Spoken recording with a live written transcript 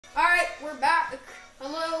Alright, we're back.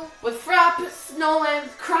 Hello. With Frappe, Snowland,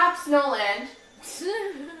 crap Snowland.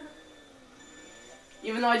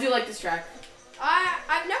 Even though I do like this track.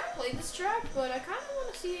 I've never played this track, but I kind of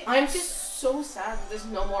want to see it. I'm just so sad that there's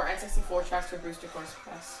no more N64 tracks for Booster Course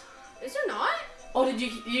Pass. Is there not? Oh, did you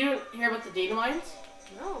hear about the data mines?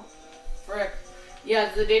 No. Frick.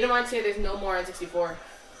 Yeah, the data mines say there's no more N64.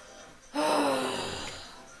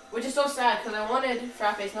 Which is so sad because I wanted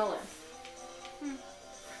Frappe Snowland.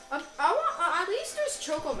 I want at least there's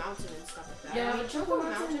Choco Mountain and stuff like that. Yeah, I mean, Choco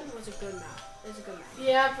Mountain was a good map. It's a good map.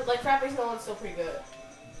 Yeah, but like Frappe Snowland's still pretty good.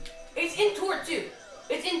 It's in Tour too.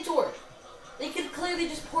 It's in Tour. They could clearly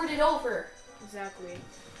just port it over. Exactly.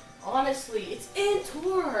 Honestly, it's in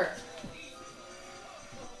Tour.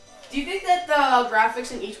 Do you think that the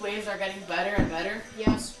graphics in each waves are getting better and better?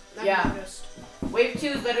 Yes. I've noticed. Wave 2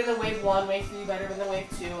 is better than Wave 1, Wave 3 better than Wave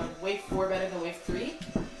 2, and Wave 4 better than Wave 3.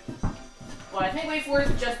 Well, I think Wave 4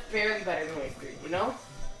 is just barely better than Wave 3, you know?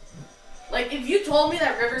 Like, if you told me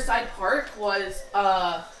that Riverside Park was,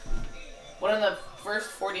 one of the first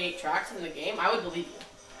 48 tracks in the game, I would believe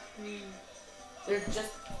you. It's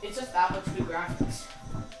just that much good graphics.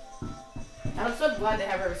 And I'm so glad they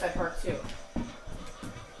have Riverside Park too.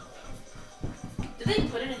 Did they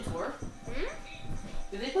put it in Tour?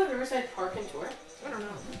 Did they put Riverside Park in Tour? I don't know.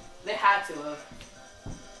 They had to have.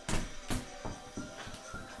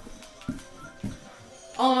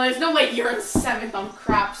 Oh, there's no way you're in 7th on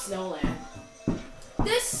crap Snowland.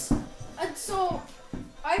 So,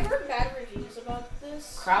 I've heard bad reviews about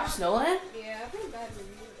this. Crap Snowland? Yeah, I've heard bad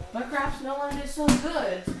reviews about it. But crap Snowland is so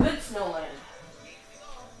good. It's good Snowland.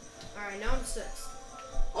 Alright, now I'm 6th.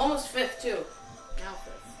 Almost 5th too. Now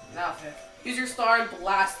 5th. Now 5th. Use your star and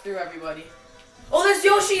blast through everybody. Oh, there's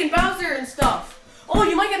Yoshi and Bowser and stuff. Oh,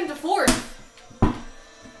 you might get into 4th.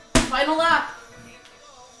 Final lap.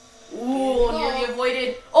 Ooh, nearly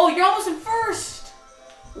avoided. Oh, you're almost in 1st.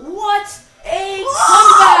 What a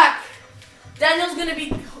comeback! Daniel's gonna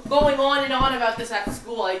be going on and on about this at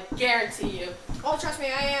school, I guarantee you. Oh, trust me,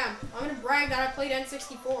 I am. I'm gonna brag that I played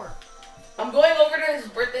N64. I'm going over to his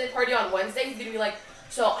birthday party on Wednesday. He's gonna be like,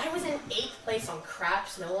 so I was in 8th place on crap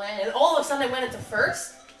Snowland, and all of a sudden I went into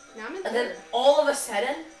 1st. Now I'm in 3rd. And then all of a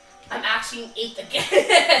sudden, I'm actually in 8th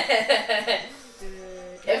again.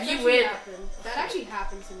 If you win. That actually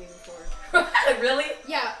happened to me before. Really?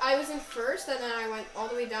 Yeah, I was in 1st, and then I went all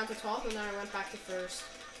the way down to 12th, and then I went back to 1st.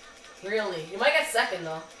 Really? You might get 2nd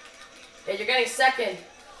though. Yeah, you're getting 2nd.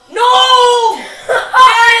 No!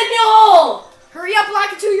 Daniel! Hurry up,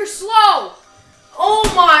 Lakitu, you're slow! Oh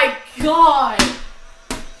my god!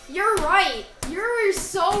 You're right. You're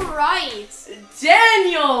so right.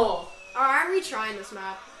 Daniel! Alright, I'm retrying this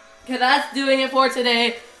map. Okay, that's doing it for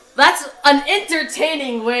today. That's an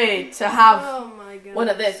entertaining way to have Oh my god. one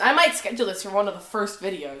of this. I might schedule this for one of the first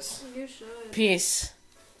videos. You should. Peace.